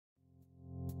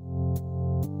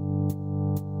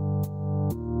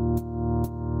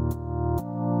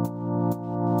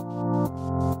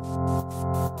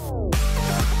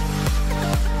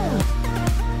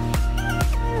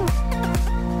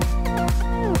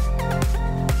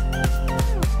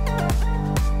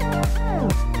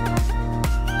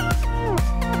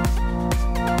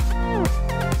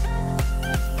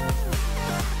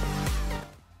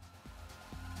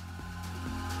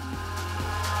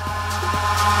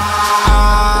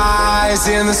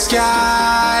in the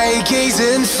sky,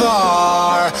 gazing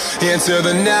far into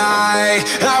the night.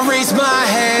 I raise my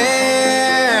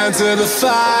hand to the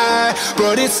fire,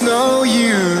 but it's no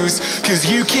use, 'cause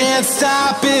you can't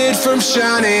stop it from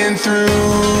shining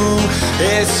through.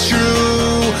 It's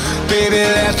true, baby,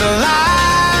 let the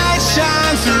light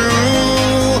shine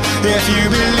through. If you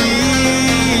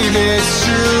believe it's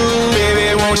true,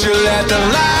 baby, won't you let the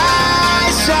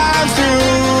light shine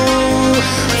through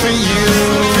for you,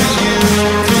 for you,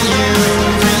 for you,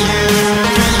 for you, for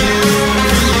you, for you,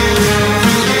 for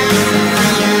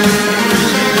you, for you,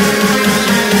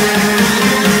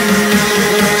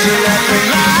 won't you let the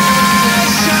light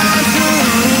shine through?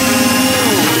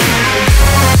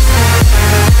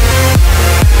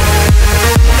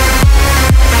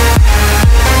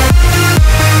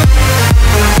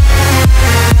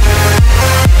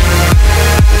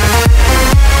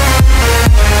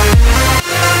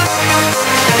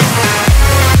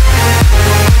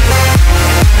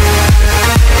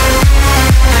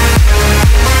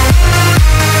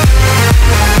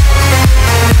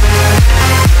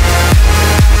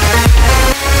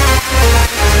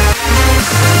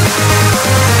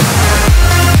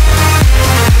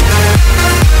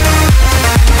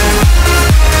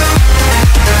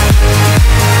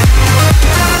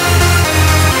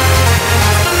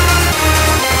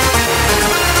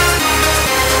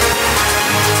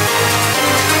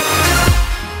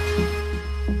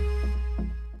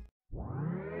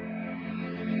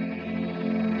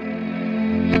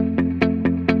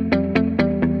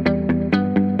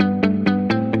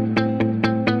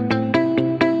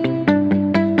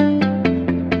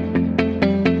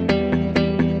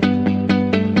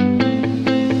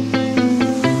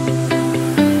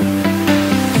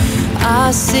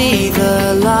 I see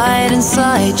the light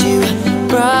inside you,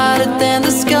 brighter than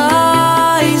the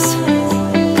skies.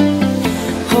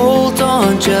 Hold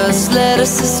on, just let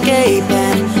us escape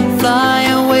and fly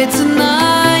away tonight.